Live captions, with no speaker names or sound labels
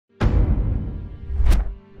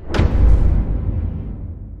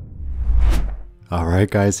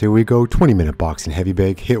Alright guys, here we go. 20-minute boxing heavy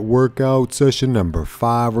bag hit workout session number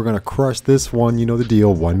 5. We're going to crush this one. You know the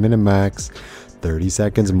deal. 1 minute max, 30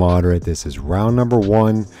 seconds moderate. This is round number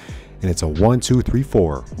 1. And it's a 1, 2, 3,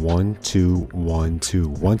 4. 1, 2, 1, 2.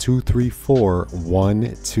 1, 2, 3, 4.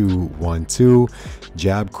 1, 2, 1, 2.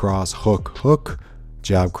 Jab, cross, hook, hook.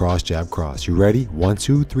 Jab, cross, jab, cross. You ready? 1,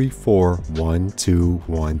 2, 3, 4. 1, 2,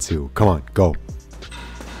 1, 2. Come on, go.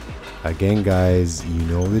 Again, guys, you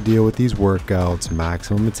know the deal with these workouts.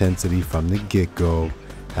 Maximum intensity from the get-go.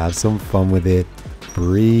 Have some fun with it.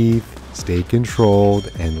 Breathe, stay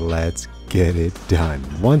controlled, and let's get it done.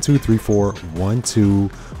 1, 2, 3, 4. 1, 2,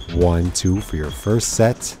 1, 2 for your first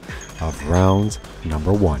set of round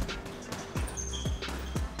number 1.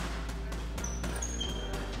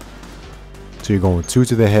 So you're going 2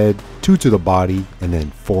 to the head, 2 to the body, and then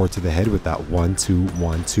 4 to the head with that 1, 2,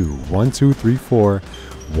 1, 2. 1, 2, 3, 4.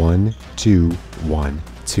 1, 2, 1,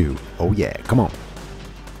 2. Oh yeah, come on.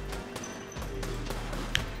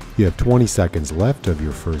 You have 20 seconds left of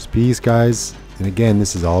your first piece, guys. And again,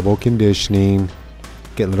 this is all about conditioning.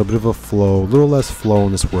 Get a little bit of a flow, a little less flow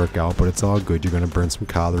in this workout, but it's all good. You're going to burn some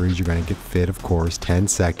calories. You're going to get fit, of course. 10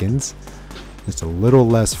 seconds. Just a little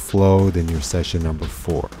less flow than your session number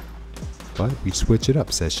 4. But we switch it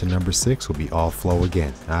up. Session number 6 will be all flow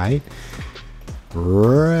again. All right.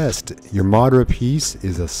 Rest. Your moderate piece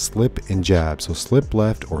is a slip and jab. So slip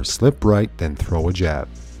left or slip right, then throw a jab.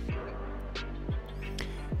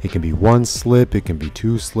 It can be 1 slip, it can be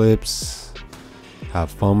 2 slips.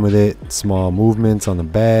 Have fun with it. Small movements on the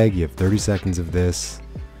bag. You have 30 seconds of this.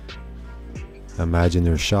 Imagine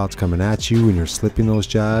there's shots coming at you and you're slipping those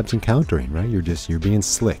jabs and countering, right? You're being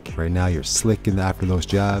slick. Right now you're slicking after those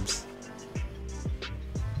jabs.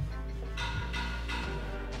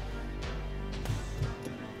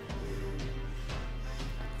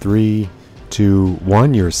 3, 2,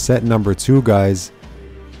 1. Your set number 2, guys,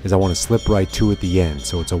 is I want to slip right 2 at the end.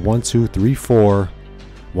 So it's a 1, 2, 3, 4.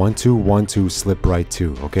 1, 2, 1, 2, slip right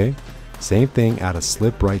 2. Okay? Same thing, add a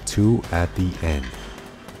slip right 2 at the end.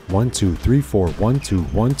 1, 2, 3, 4. 1, 2,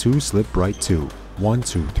 1, 2, slip right 2. 1,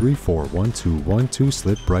 2, 3, 4. 1, 2, 1, 2,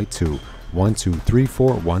 slip right 2. 1, 2, 3,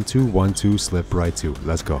 4. 1, 2, 1, 2, slip right 2.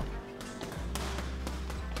 Let's go.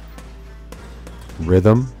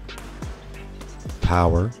 Rhythm.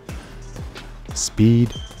 Power,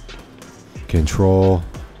 speed, control,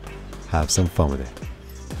 have some fun with it.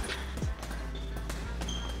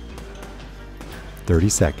 30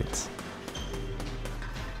 seconds.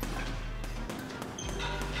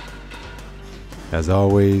 As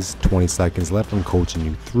always, 20 seconds left. I'm coaching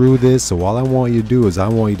you through this. So all I want you to do is I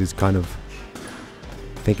want you to kind of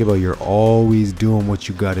think about you're always doing what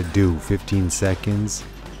you got to do. 15 seconds.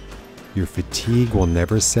 Your fatigue will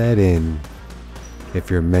never set in if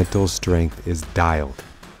your mental strength is dialed.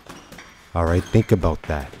 All right, think about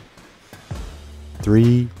that.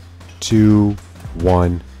 3, 2,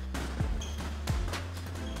 1.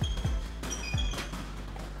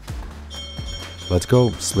 Let's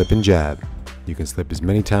go. Slip and jab. You can slip as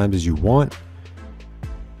many times as you want.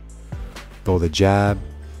 Throw the jab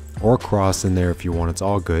or cross in there if you want. It's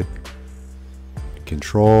all good.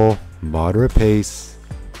 Control, moderate pace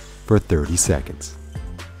for 30 seconds.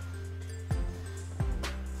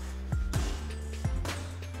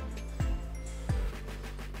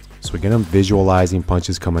 So again, I'm visualizing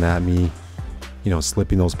punches coming at me, you know,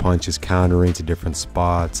 slipping those punches, countering to different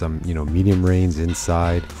spots. I'm, you know, medium range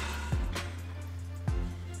inside.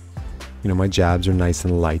 You know, my jabs are nice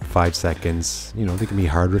and light, 5 seconds. You know, they can be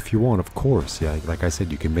harder if you want, of course. Yeah, like I said,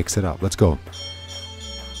 you can mix it up. Let's go.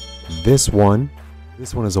 This one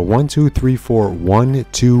is a 1, 2, 3, 4, 1,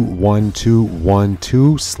 2, 1, 2, 1,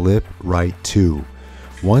 2, slip right 2.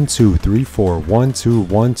 1, 2, 3, 4, 1, 2,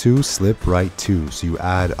 1, 2, slip right 2. So you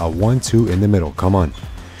add a 1, 2 in the middle. Come on.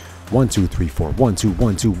 1, 2, 3, 4, 1, 2,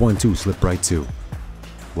 1, 2, 1, 2, slip right 2.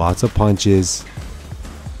 Lots of punches.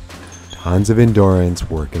 Tons of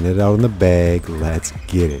endurance. Working it out in the bag. Let's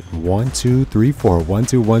get it. 1, 2, 3, 4, 1,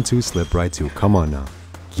 2, 1, 2, slip right 2. Come on now.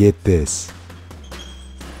 Get this.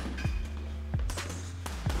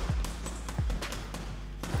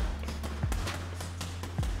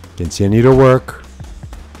 Continue to work.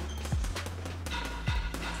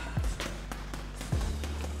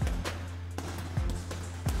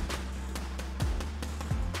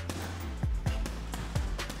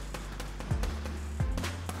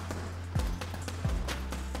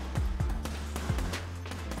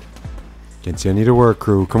 Continue to work,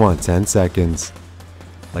 crew. Come on, 10 seconds.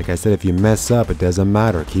 Like I said, if you mess up, it doesn't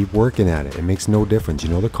matter. Keep working at it. It makes no difference. You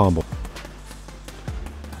know the combo.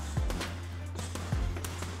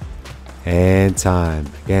 And time.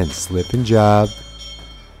 Again, slip and jab.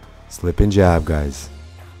 Slip and jab, guys.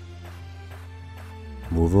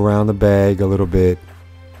 Move around the bag a little bit.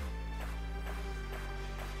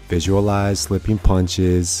 Visualize slipping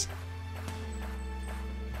punches.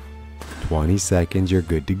 20 seconds, you're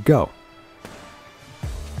good to go.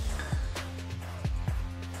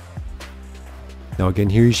 Now again,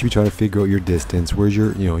 here you should be trying to figure out your distance. Where's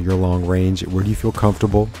your, your long range? Where do you feel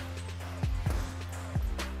comfortable?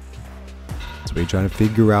 That's what you're trying to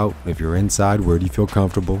figure out. If you're inside, where do you feel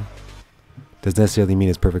comfortable? Doesn't necessarily mean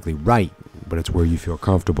it's perfectly right, but it's where you feel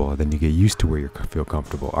comfortable. Then you get used to where you feel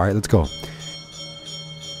comfortable. All right, let's go.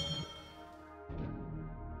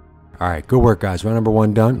 All right, good work, guys. Round number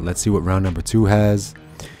 1 done. Let's see what round number 2 has.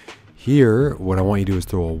 Here, what I want you to do is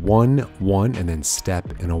throw a 1-1 and then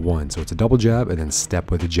step and a 1. So it's a double jab and then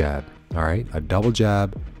step with a jab. All right, a double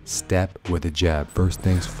jab, step with a jab. First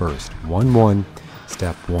things first. 1-1,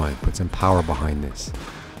 step 1. Put some power behind this.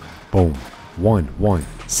 Boom. 1-1,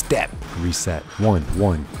 step, reset.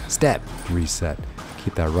 1-1, step, reset.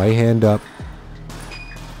 Keep that right hand up.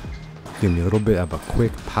 Give me a little bit of a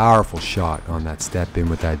quick, powerful shot on that step in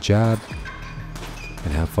with that jab.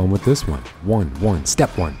 And have fun with this one. 1-1,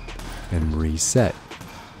 step 1, and reset.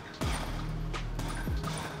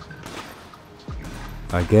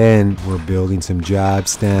 Again, we're building some jab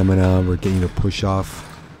stamina. We're getting you to push off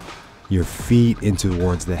your feet into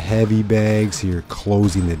towards the heavy bag, so you're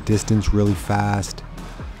closing the distance really fast,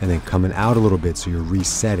 and then coming out a little bit, so you're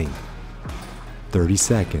resetting. 30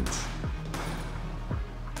 seconds.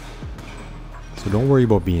 So don't worry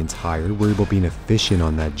about being tired, worry about being efficient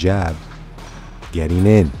on that jab. Getting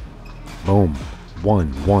in. Boom.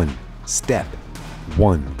 1-1, step.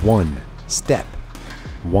 1-1, step.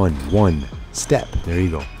 1-1, step. There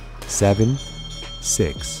you go. 7,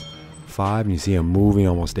 6, 5, and you see I'm moving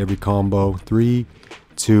almost every combo. 3,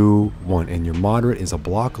 2, 1, and your moderate is a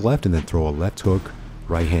block left and then throw a left hook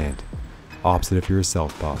right hand. Opposite if you're a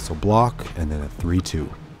southpaw. So block and then a 3-2.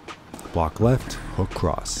 Block left, hook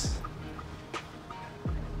cross.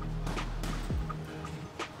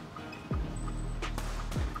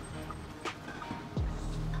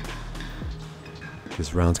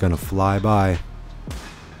 This round's gonna fly by.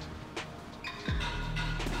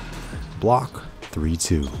 Block,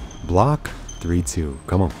 3-2. Block, 3-2.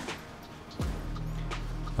 Come on.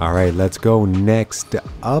 All right, let's go. Next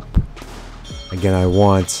up, again, I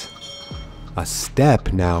want a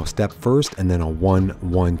step now. Step first, and then a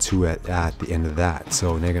 1-1-2 at the end of that.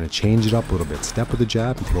 So they're gonna change it up a little bit. Step with a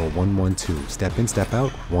jab and throw a 1-1-2. Step in, step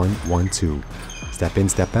out, 1-1-2. Step in,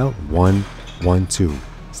 step out, 1-1-2.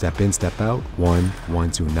 Step in, step out,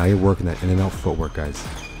 1-1-2. Now you're working that in and out footwork, guys.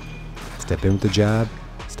 Step in with the jab,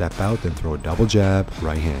 step out, then throw a double jab,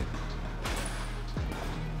 right hand.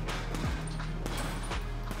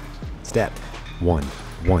 Step,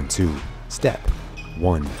 1-1-2. Step,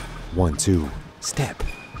 1-1-2. Step,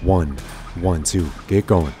 1-1-2. Get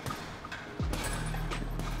going.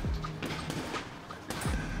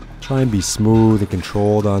 Try and be smooth and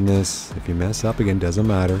controlled on this. If you mess up, again, doesn't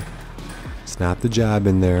matter. Snap the jab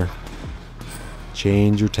in there.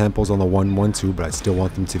 Change your tempos on the 1-1-2, but I still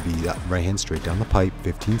want them to be right hand straight down the pipe.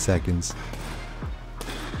 15 seconds.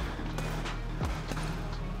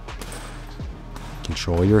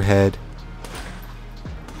 Control your head.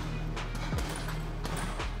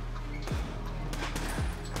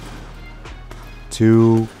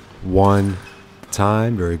 Two, 1,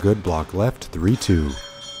 time. Very good. Block left,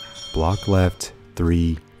 3-2. Block left,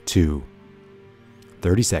 3-2.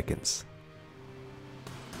 30 seconds.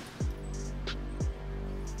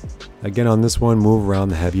 Again, on this one, move around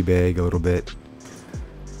the heavy bag a little bit.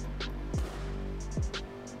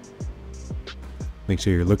 Make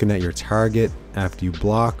sure you're looking at your target after you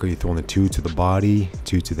block, or you're throwing a 2 to the body,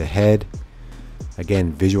 2 to the head.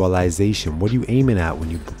 Again, visualization. What are you aiming at when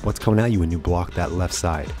what's coming at you when you block that left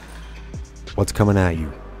side? What's coming at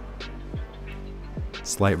you?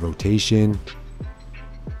 Slight rotation.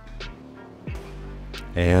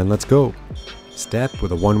 And let's go. Step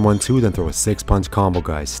with a 1-1-2, then throw a 6-punch combo,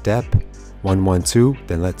 guys. Step, 1-1-2,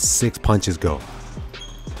 then let 6 punches go.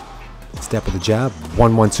 Step with a jab,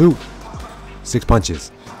 1-1-2, 6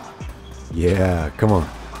 punches. Yeah, come on.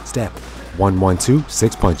 Step, 1-1-2,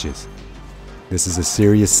 6 punches. This is a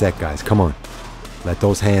serious set, guys. Come on. Let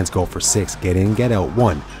those hands go for 6. Get in, get out.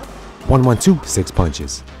 1-1-2, 6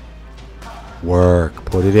 punches. Work,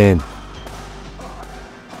 put it in.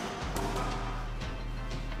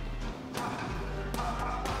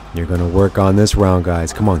 You're gonna work on this round,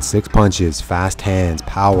 guys. Come on, 6 punches, fast hands,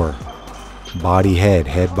 power, body, head,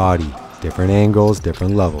 head, body. Different angles,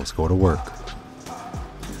 different levels. Go to work.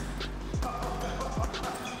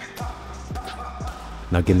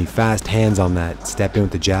 Now give me fast hands on that. Step in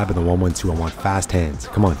with the jab and the 1-1-2. I want fast hands.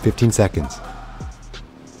 Come on, 15 seconds.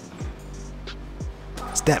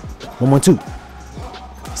 Step,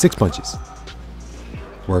 1-1-2. 6 punches.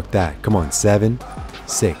 Work that. Come on, 7,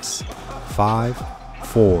 6, 5,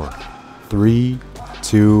 4, 3,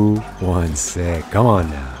 2, 1, sick. Come on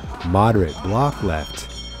now. Moderate block left.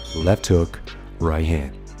 Left hook, right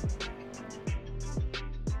hand.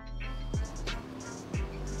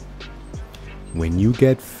 When you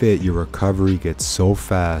get fit, your recovery gets so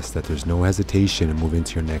fast that there's no hesitation to move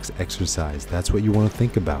into your next exercise. That's what you want to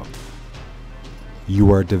think about.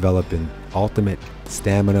 You are developing ultimate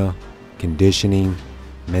stamina, conditioning,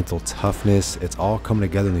 mental toughness. It's all coming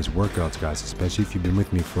together in these workouts, guys, especially if you've been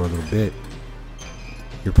with me for a little bit.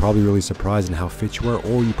 You're probably really surprised in how fit you are,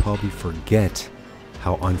 or you probably forget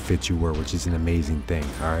how unfit you were, which is an amazing thing.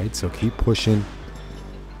 All right, so keep pushing.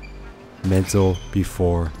 Mental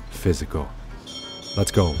before physical.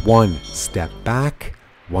 Let's go. 1, step back.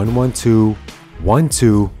 1-1-2,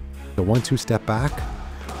 1-2. The 1-2 step back.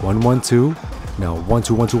 1-1-2. Now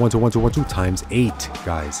 1-2, 1-2, 1-2, 1-2, 1-2 times 8,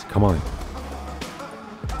 guys. Come on.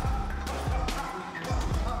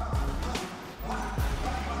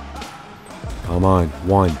 Come on.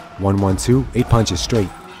 1, 1-1-2, 8 punches straight.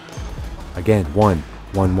 Again, 1,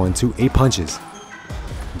 1-1-2, 8 punches.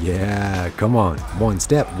 Yeah, come on. 1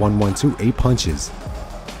 step, 1-1-2, 8 punches.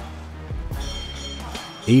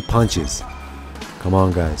 8 punches. Come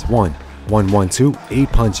on, guys. 1, 1-1-2, 8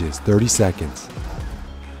 punches. 30 seconds.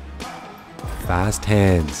 Fast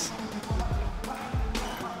hands.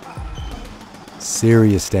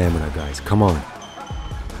 Serious stamina, guys. Come on.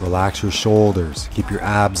 Relax your shoulders. Keep your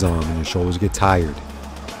abs on when your shoulders get tired.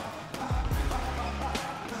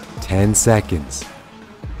 10 seconds.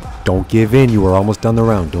 Don't give in. You are almost done the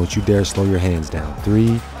round. Don't you dare slow your hands down.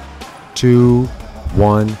 3, 2,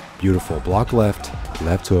 1. Beautiful. Block left.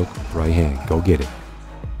 Left hook. Right hand. Go get it.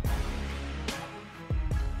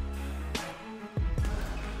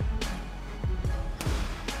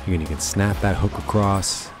 You can snap that hook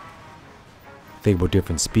across. Think about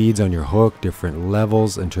different speeds on your hook, different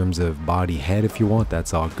levels in terms of body head if you want.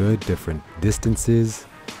 That's all good. Different distances,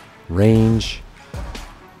 range.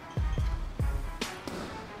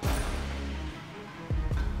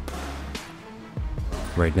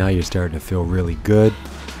 Right now you're starting to feel really good.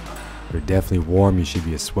 You're definitely warm. You should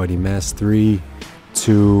be a sweaty mess. 3,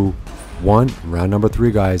 2, 1. Round number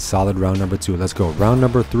 3, guys. Solid round number 2. Let's go. Round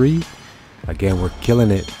number 3. Again, we're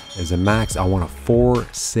killing it. As a max, I want a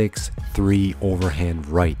 4-6-3 overhand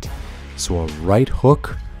right. So a right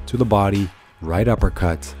hook to the body, right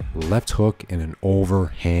uppercut, left hook, and an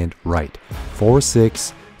overhand right.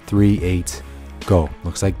 4-6-3-8. Go.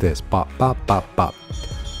 Looks like this. Bop, bop, bop, bop.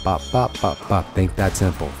 Bop, bop, bop, bop. Think that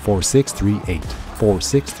simple. 4-6-3-8.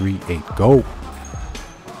 4-6-3-8. Go.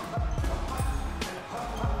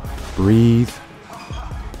 Breathe.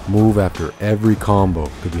 Move after every combo.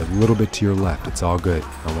 Could be a little bit to your left. It's all good.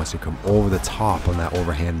 I want you to come over the top on that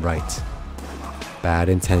overhand right. Bad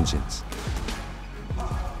intentions.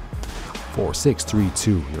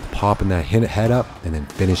 4-6-3-2. You're popping that head up and then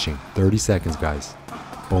finishing. 30 seconds, guys.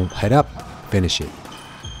 Boom. Head up. Finish it.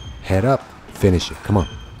 Head up. Finish it. Come on.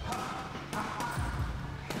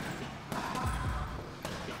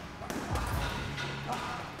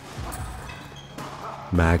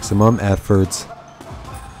 Maximum efforts.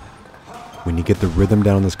 When you get the rhythm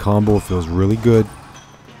down on this combo, it feels really good.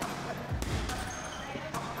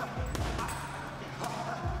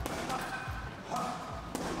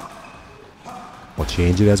 We'll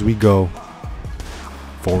change it as we go.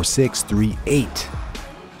 4-6-3-8.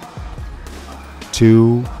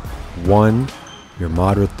 2, 1. Your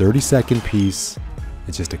moderate 30-second piece.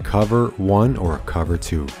 It's just a cover 1 or a cover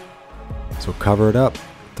 2. So cover it up,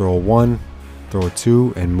 throw a 1, throw a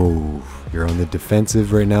 2, and move. You're on the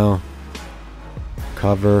defensive right now.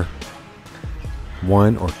 Cover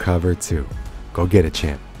 1 or cover 2. Go get it,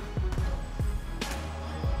 champ.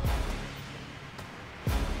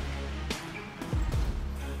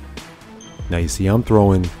 Now you see I'm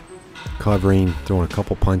throwing, covering, throwing a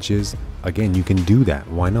couple punches. Again, you can do that.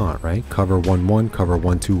 Why not, right? Cover 1-1, cover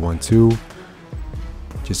 1-2, 1-2.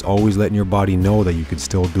 Just always letting your body know that you can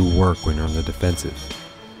still do work when you're on the defensive.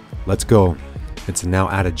 Let's go. It's now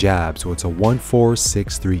add a jab, so it's a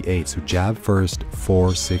 1-4-6-3-8. So jab first,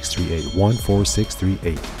 4-6-3-8.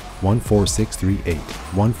 1-4-6-3-8. 1-4-6-3-8.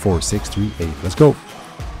 1-4-6-3-8. Let's go.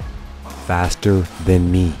 Faster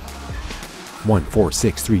than me.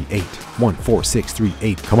 1-4-6-3-8.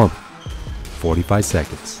 1-4-6-3-8. Come on. 45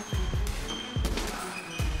 seconds.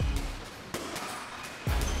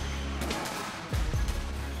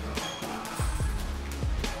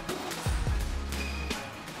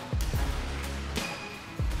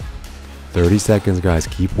 30 seconds, guys.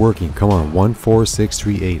 Keep working. Come on. 1, 4, 6,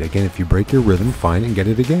 3, 8. Again, if you break your rhythm, fine, and get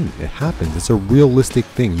it again. It happens. It's a realistic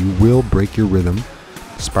thing. You will break your rhythm.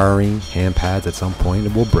 Sparring, hand pads at some point,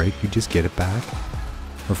 it will break. You just get it back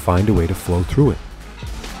or find a way to flow through it.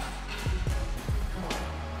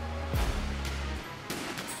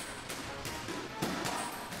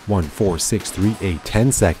 One, 4, 6, 3, 8.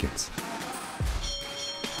 10 seconds.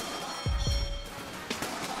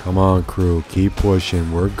 Come on, crew. Keep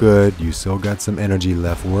pushing. We're good. You still got some energy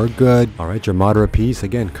left. We're good. All right, your moderate piece.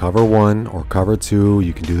 Again, cover 1 or cover 2.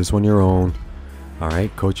 You can do this on your own. All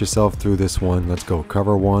right, coach yourself through this one. Let's go.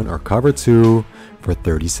 Cover 1 or cover 2 for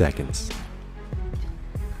 30 seconds.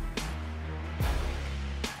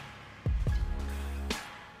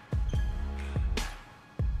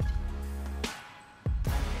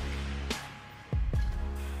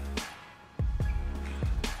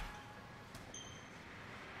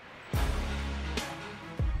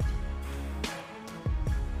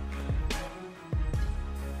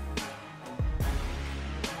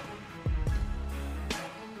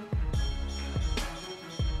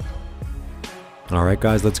 All right,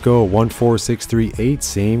 guys, let's go. 1, 4, 6, 3, 8.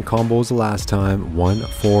 Same combo as the last time. 1,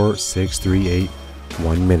 4, 6, 3, 8.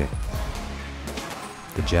 1 minute.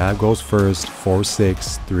 The jab goes first. 4,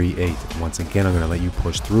 6, 3, 8. Once again, I'm going to let you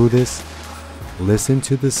push through this. Listen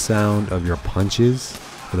to the sound of your punches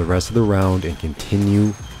for the rest of the round and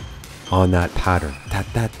continue on that pattern. Da,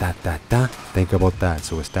 da, da, da, da. Think about that.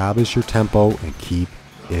 So establish your tempo and keep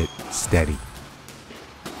it steady.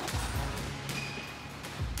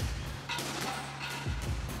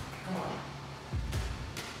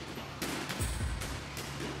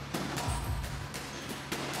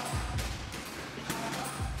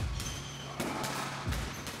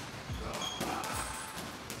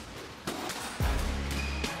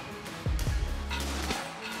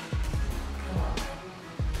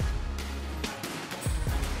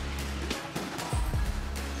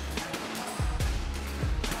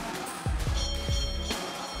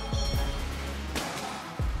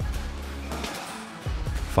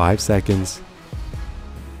 Five seconds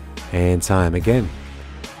and time. Again,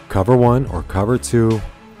 cover 1 or cover 2,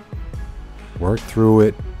 work through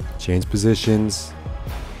it, change positions,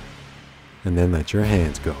 and then let your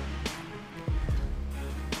hands go.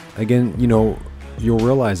 Again, you know, you'll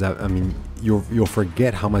realize that, I mean, you'll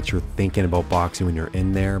forget how much you're thinking about boxing when you're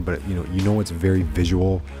in there, but you know it's very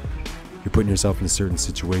visual. You're putting yourself in certain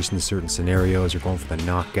situations, certain scenarios. You're going for the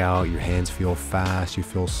knockout. Your hands feel fast. You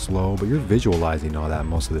feel slow, but you're visualizing all that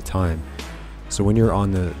most of the time. So when you're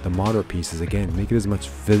on the moderate pieces, again, make it as much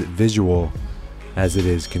visual as it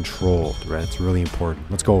is controlled, right? It's really important.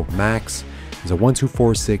 Let's go. Max is a 1, 2,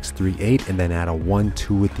 4, 6, 3, 8, and then add a 1,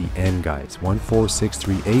 2 at the end, guys. 1, 4, 6,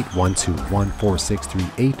 3, 8, 1, 2. 1, 4, 6, 3,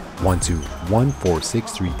 8, 1, 2. 1, 4,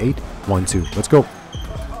 6, 3, 8, 1, 2. Let's go.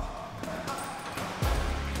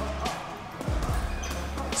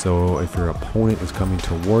 So if your opponent is coming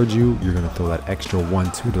towards you, you're going to throw that extra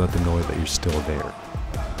 1, 2 to let them know that you're still there.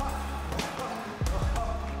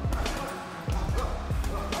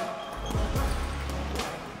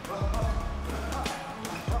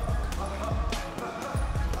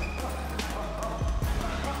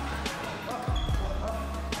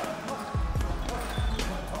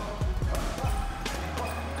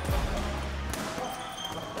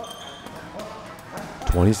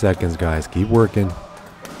 "20 seconds, guys. Keep working.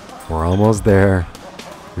 We're almost there.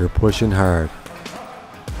 You're pushing hard.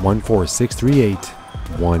 1, 4, 6, 3, 8.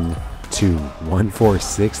 1, 2. 1, 4,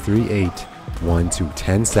 6, 3, 8. 1, 2.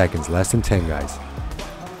 10 seconds. Less than 10, guys.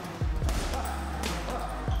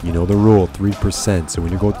 You know the rule, 3%. So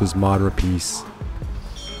when you go to this moderate piece,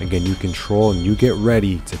 again, you control and you get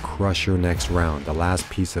ready to crush your next round. The last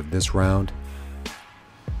piece of this round,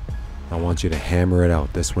 I want you to hammer it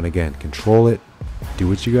out. This one, again, control it. Do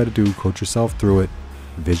what you got to do. Coach yourself through it.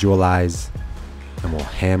 Visualize, and we'll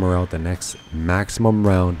hammer out the next maximum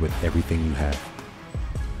round with everything you have.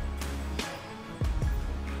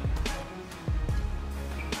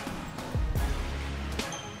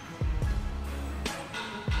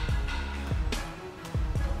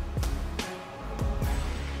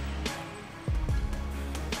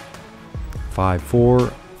 Five,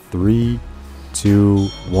 4, 3, 2,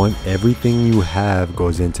 1. Everything you have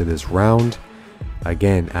goes into this round.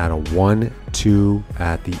 Again, add a 1, 2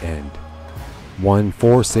 at the end. 1,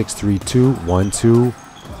 4, 6, 3, 2, 1, 2.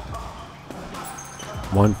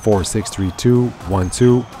 1, 4, 6, 3, 2, 1,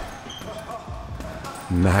 2.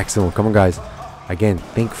 Maximum. Come on, guys. Again,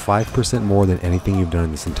 think 5% more than anything you've done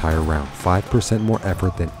in this entire round. 5% more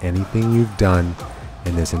effort than anything you've done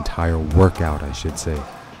in this entire workout, I should say.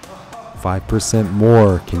 5%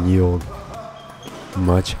 more can yield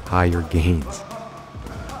much higher gains.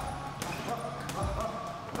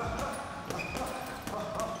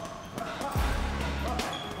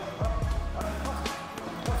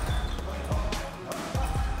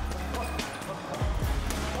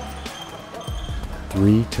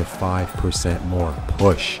 Three to 5% more.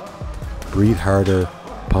 Push. Breathe harder,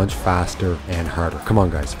 punch faster and harder. Come on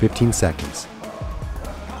guys, 15 seconds.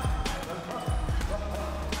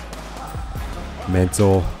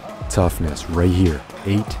 Mental toughness right here.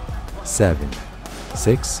 8, 7,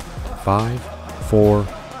 6, 5, 4,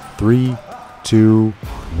 3, 2,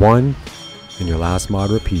 1. And your last mod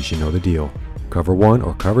repeats, you know the deal. Cover 1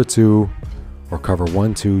 or cover 2 or cover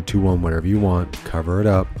 1, 2, 2, 1, whatever you want. Cover it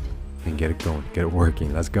up and get it going, get it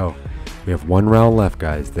working. Let's go. We have 1 round left,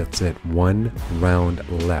 guys. That's it. 1 round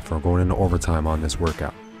left. We're going into overtime on this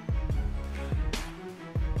workout.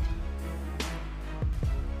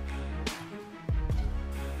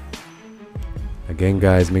 Again,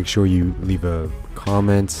 guys, make sure you leave a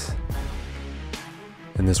comment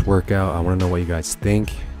in this workout. I want to know what you guys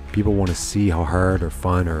think. People want to see how hard or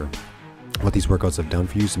fun or what these workouts have done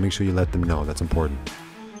for you, so make sure you let them know. That's important.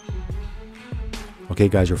 Okay,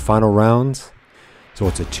 guys, your final rounds. So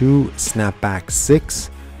it's a 2 snapback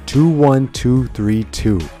 6, 2, 1, 2, 3,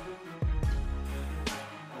 2.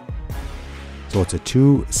 So it's a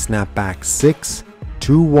 2 snapback 6,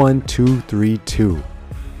 2, 1, 2, 3, 2.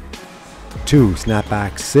 2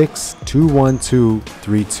 snapback 6, 2, 1, 2,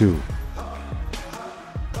 3, 2.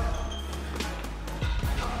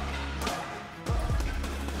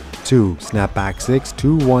 Two snapback 6,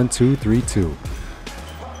 2, 1, 2, 3, 2.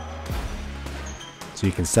 So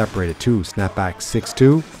you can separate a 2 snapback 6,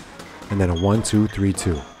 2, and then a 1, 2, 3,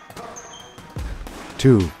 2.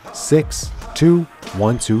 2, 6, 2,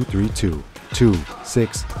 1, 2, 3, 2. 2,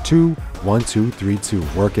 6, 2, 1, 2, 3, 2.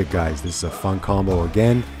 Work it, guys. This is a fun combo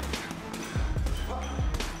again.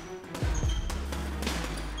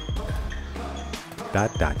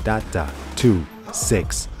 Dot, dot, dot, dot. 2,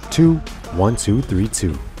 6, 2, 1, 2, 3,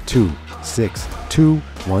 2. 2, 6, 2,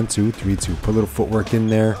 1, 2, 3, 2. Put a little footwork in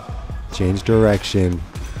there. Change direction.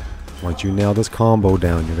 Once you nail this combo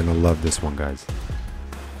down, you're gonna love this one, guys.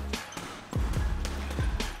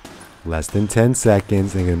 Less than 10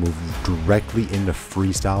 seconds, and you're gonna move directly into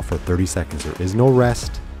freestyle for 30 seconds. There is no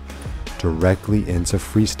rest. Directly into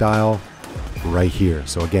freestyle right here.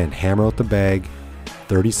 So again, hammer out the bag.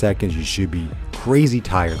 30 seconds. You should be crazy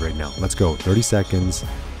tired right now. Let's go. 30 seconds.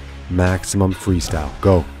 Maximum freestyle.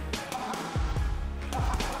 Go.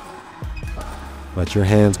 Let your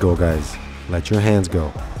hands go, guys. Let your hands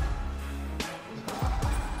go.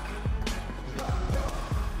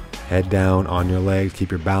 Head down on your legs.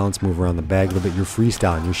 Keep your balance. Move around the bag a little bit. You're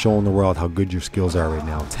freestyling. You're showing the world how good your skills are right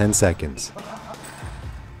now. 10 seconds.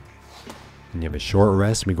 And you have a short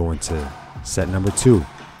rest. We go into set number 2.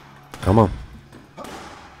 Come on.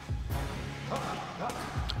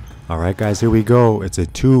 All right, guys, here we go. It's a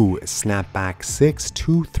 2 snapback 6,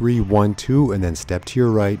 2, 3, 1, 2, and then step to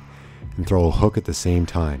your right and throw a hook at the same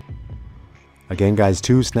time. Again, guys,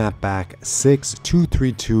 2 snapback 6, 2,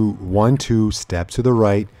 3, 2, 1, 2, step to the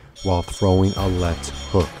right while throwing a left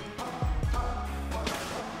hook.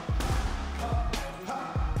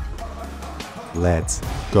 Let's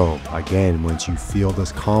go. Again, once you feel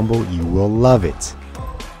this combo, you will love it.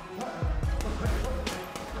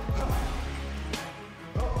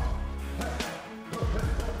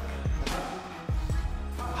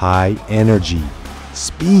 High energy,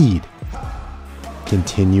 speed,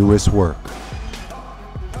 continuous work.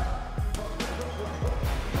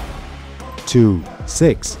 2,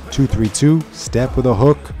 6, 2, 3, 2, step with a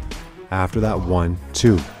hook. After that, 1,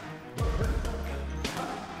 2.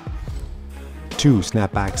 2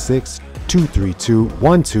 snapback 6, 2, 3, 2,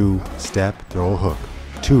 1, 2, step, throw a hook.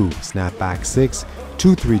 2 snapback 6,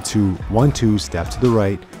 2, 3, 2, 1, 2, step to the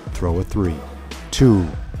right, throw a 3. 2,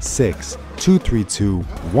 6, 2, 3, 2,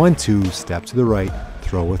 1, 2, step to the right,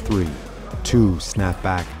 throw a 3. 2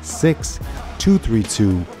 snapback 6, 2, 3,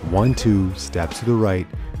 2, 1, 2, step to the right,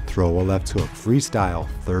 throw a left hook. Freestyle,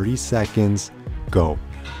 30 seconds, go.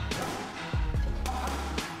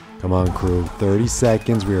 Come on, crew, 30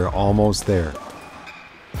 seconds, we are almost there.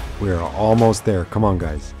 We are almost there. Come on,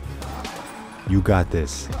 guys. You got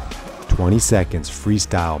this. 20 seconds,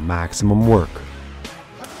 freestyle, maximum work.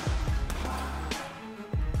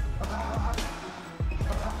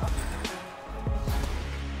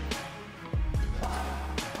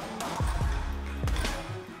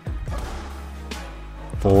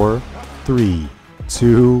 Four, 3,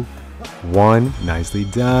 2, 1. Nicely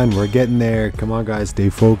done. We're getting there. Come on, guys.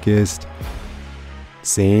 Stay focused.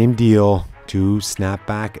 Same deal. 2, snap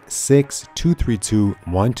back, 6, 2, 3, 2,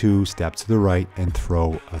 1, 2, step to the right and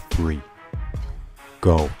throw a 3.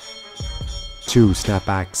 Go. 2, snap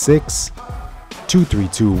back, 6, 2, 3,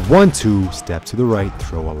 2, 1, 2, step to the right,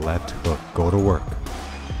 throw a left hook. Go to work.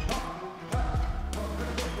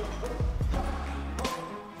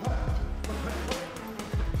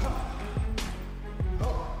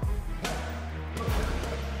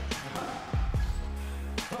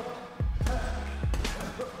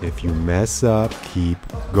 If you mess up, keep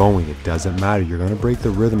going. It doesn't matter. You're going to break the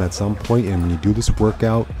rhythm at some point, and when you do this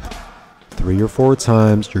workout 3 or 4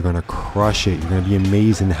 times, you're going to crush it. You're going to be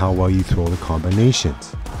amazed in how well you throw the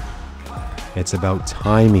combinations. It's about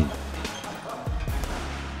timing.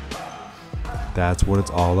 That's what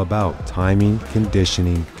it's all about. Timing,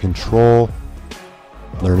 conditioning, control,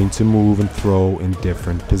 learning to move and throw in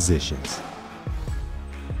different positions.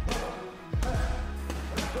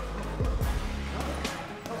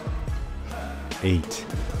 8,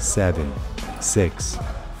 7, 6,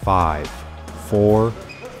 5, 4,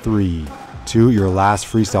 3, 2. Your last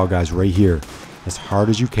freestyle, guys, right here. As hard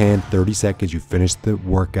as you can, 30 seconds. You finish the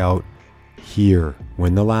workout here.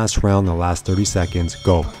 Win the last round, the last 30 seconds.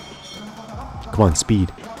 Go. Come on,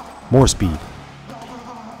 speed. More speed.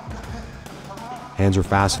 Hands are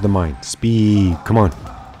faster than mine. Speed. Come on.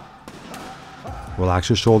 Relax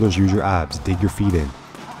your shoulders, use your abs. Dig your feet in.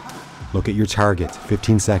 Look at your target.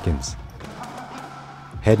 15 seconds.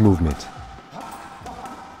 Head movement.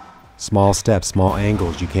 Small steps, small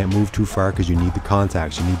angles. You can't move too far because you need the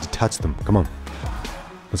contacts. You need to touch them. Come on.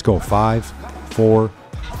 Let's go. 5, 4,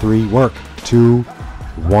 3, work. 2,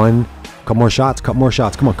 1. Couple more shots, couple more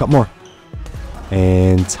shots. Come on, couple more.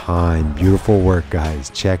 And time. Beautiful work,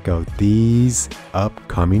 guys. Check out these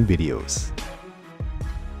upcoming videos.